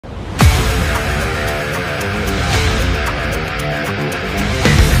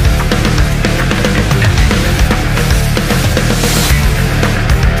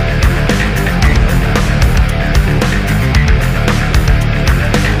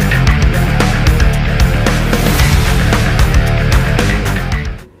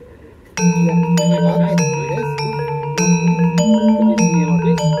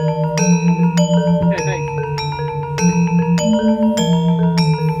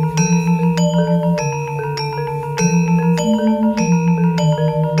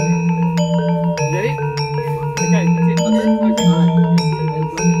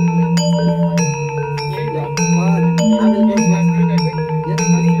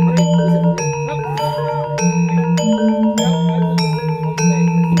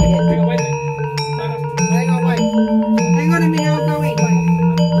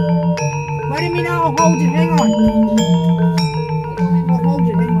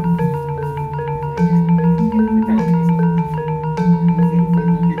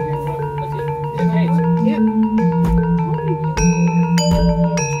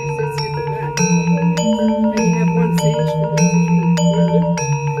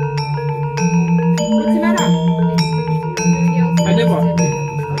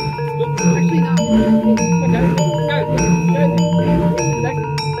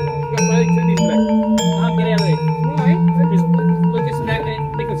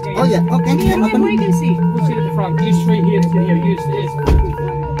Oh yeah, okay. Yeah, I'm open. we can see. We'll sit at the front. You three here, you stairs. Okay.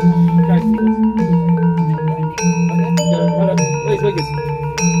 Hold on. Where's Lucas?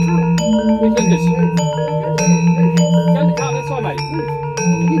 Where's Lucas? Go in the car, that's fine, mate.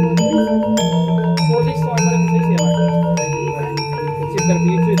 Or this side, whatever's easier, mate. Is it better for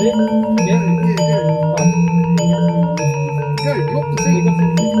you two there? Yeah? Right. Go, you got the seat.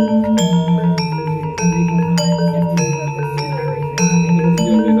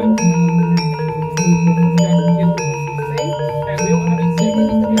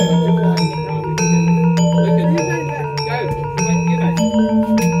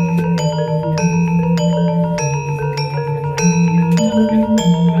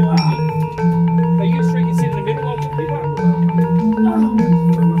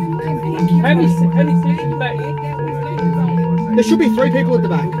 There should be 3 people at the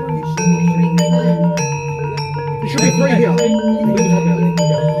back. There should be 3 here.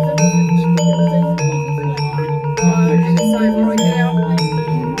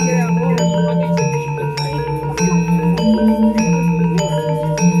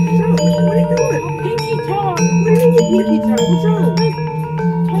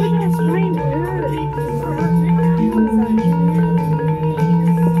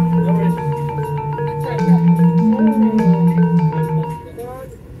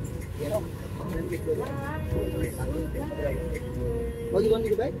 Oh, you want me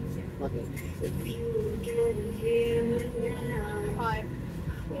to go back? Okay. Hi.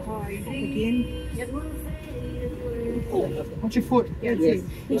 Hi. Again. Oh, watch your foot. Yes.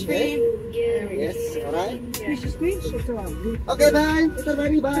 Okay. Yes. Alright. Yeah. Okay, bye. Mr.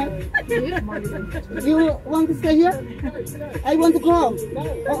 Bali, bye. You want to stay here? I want to come.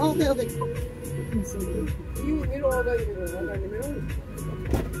 Oh, okay, okay.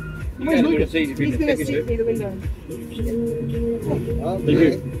 Where's Lucas? He's He's going to sit near the window.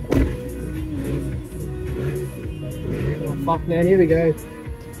 Okay. Oh, fuck, man, here we go.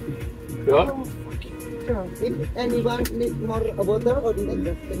 Right. If anyone need more water or need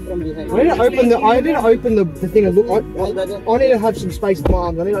anything from behind. I need to open the thing and look. I need to have some space in my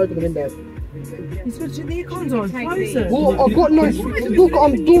arms. I need to open the window. He's switching the aircons on. Close it. Well, I've got no. Look,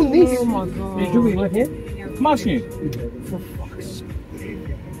 I'm doing this. Oh my god. You're doing right here? Come on, you. For fuck's sake.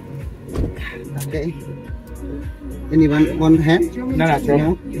 Okay. Anyone one hand? No, it's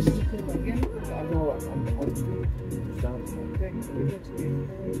wrong.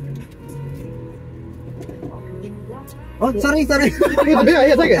 Oh, sorry. Here's the beer,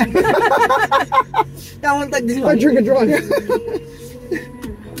 here, take it. I won't take this Don't one. drink and drive.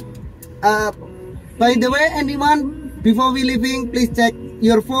 By the way, anyone, before we leaving, please check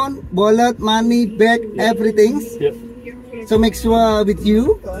your phone, wallet, money, bag, everything. Yep. So make sure with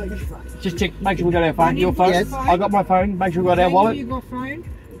you. Just check, make sure we got our phone. Your phone? Yes. I got my phone. Make sure we got our wallet. You got phone?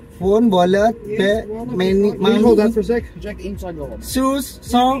 Phone, wallet, bag, money, Can you hold that money, for a sec? Check inside your wallet. shoes,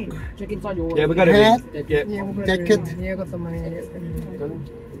 sock, Check inside your wallet. Yeah, we got hat, everything. Yeah. Yeah, we'll put jacket. it in. Yeah, I got the money.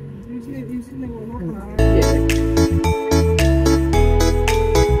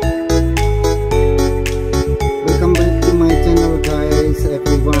 Welcome back to my channel, guys,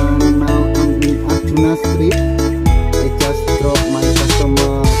 everyone. Now I'm in Arjuna Street. I just dropped my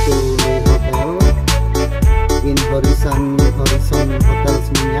customer to the hotel in Horizon Hotel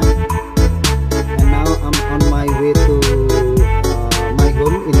Seminyak. And now I'm on my way to my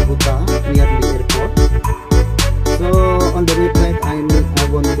home in Kuta, near the airport. So on the way back, I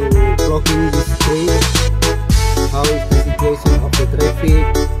want to vlogging this street. How is the situation of the traffic?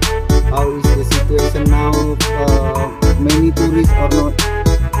 How is the situation now? Many tourists are not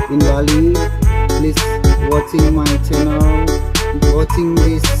in Bali. Please watching my channel, watching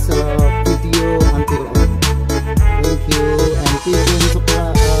this video until end. Thank you, and please don't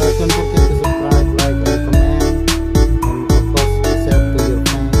forget to subscribe, like, and comment, and of course share to your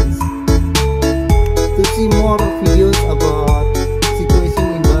friends. To see more videos about situation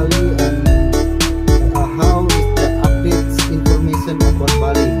in Bali and how is the updates information about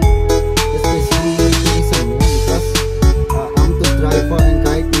Bali, especially tourism, because I'm the driver and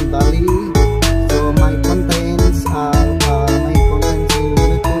guide in Bali, so my contents in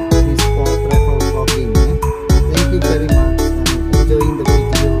YouTube is for travel vlogging. Thank you very much and enjoying the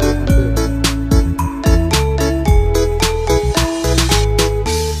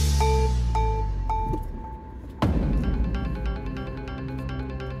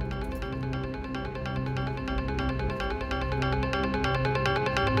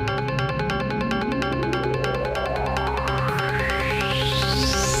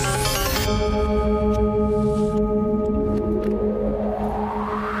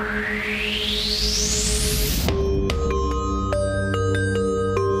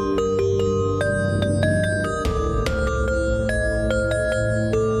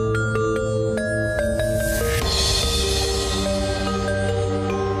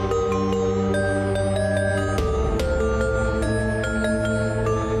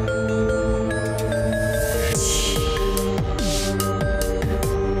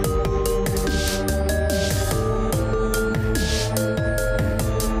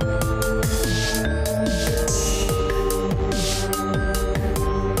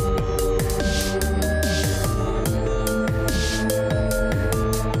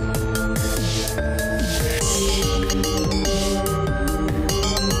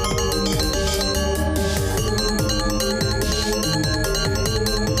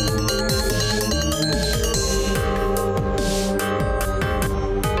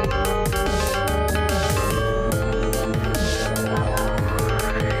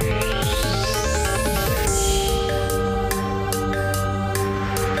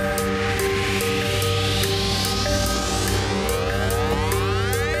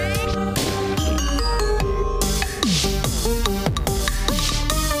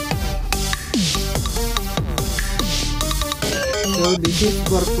is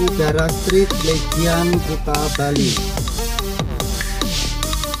for Udara Street, Legian, Kuta, Bali.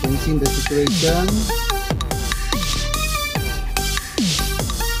 You can see the situation.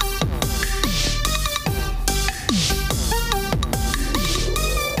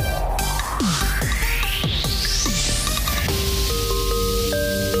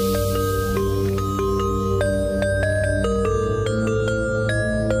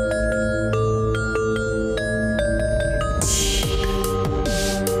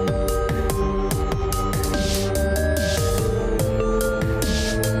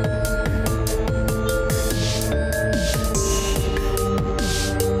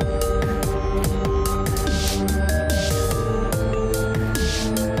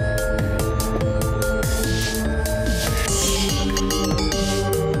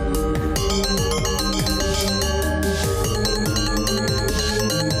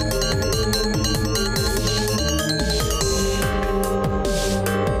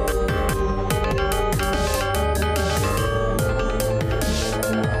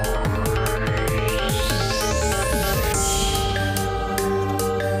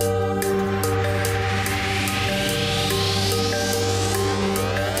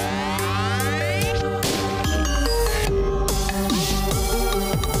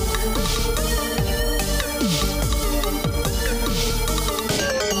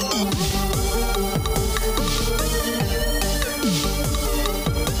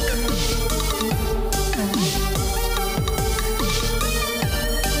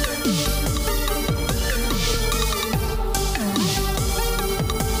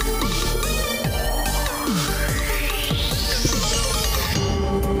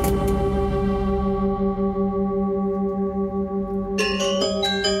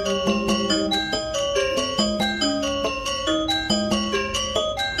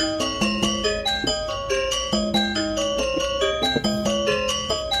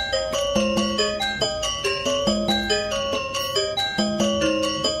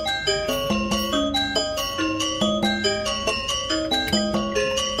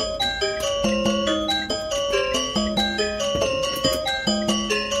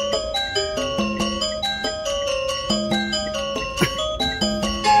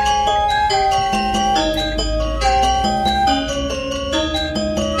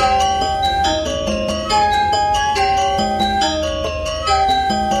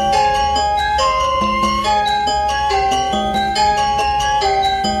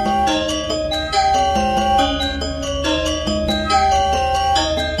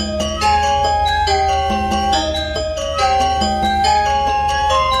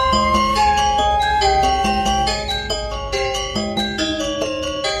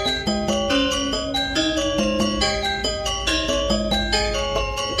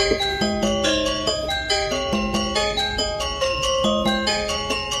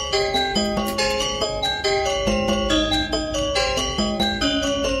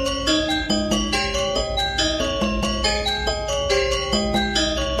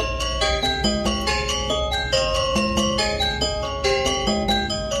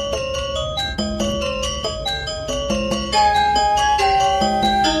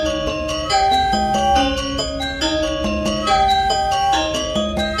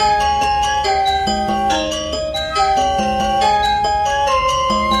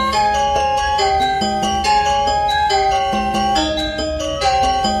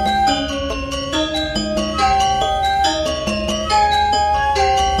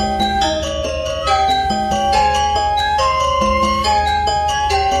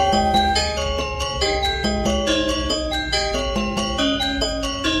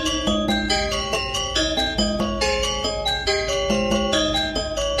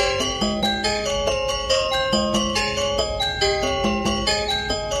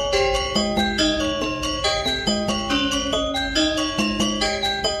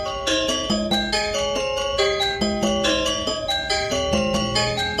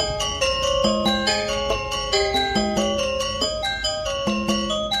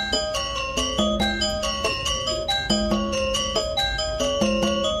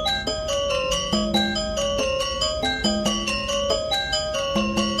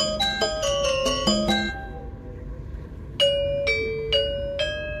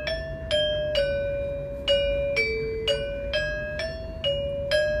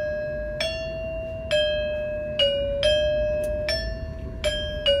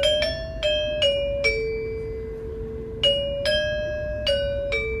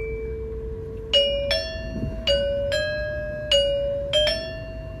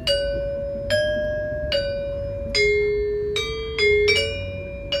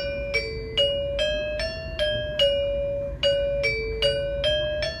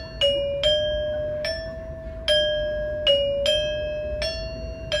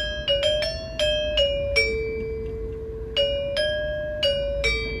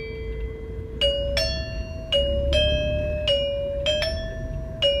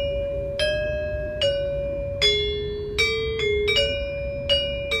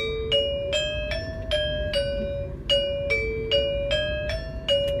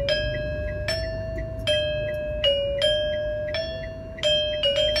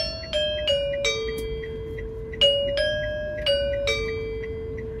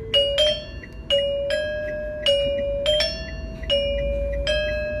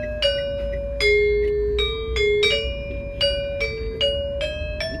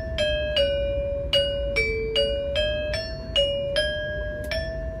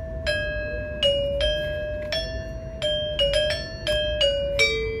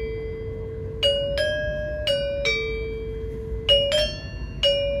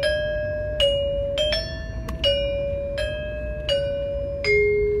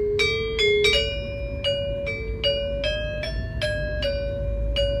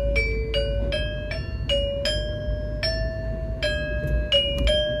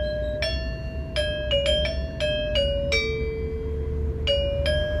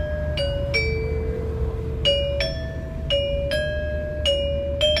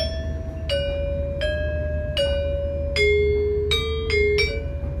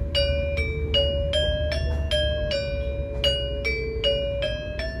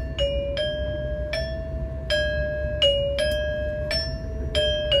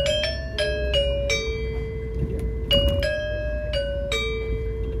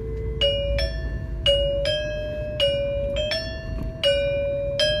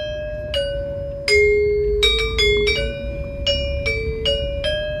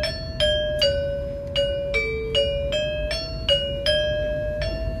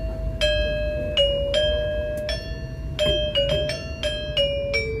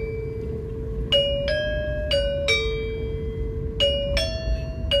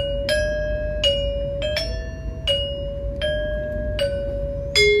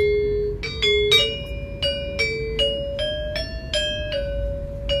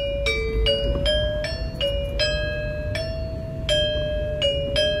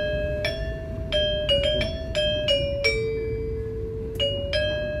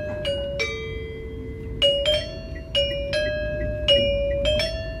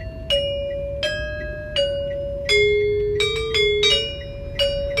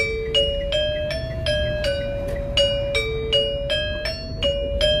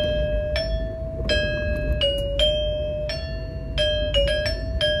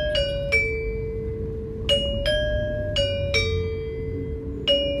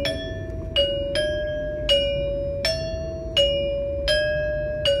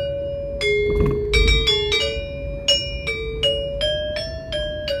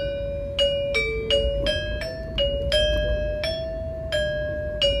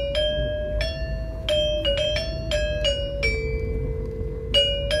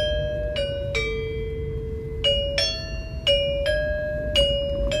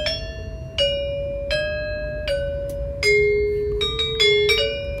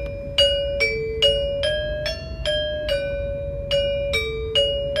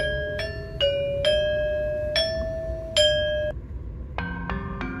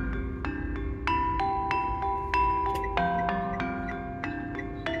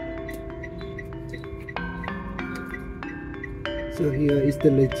 So here is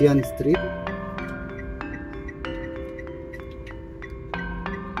the Legian street.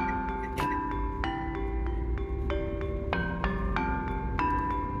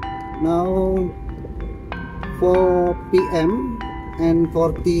 Now 4 p.m. and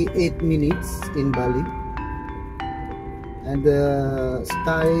 48 minutes in Bali, and the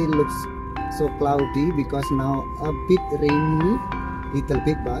sky looks so cloudy because now a bit rainy, little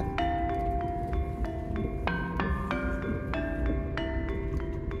bit, but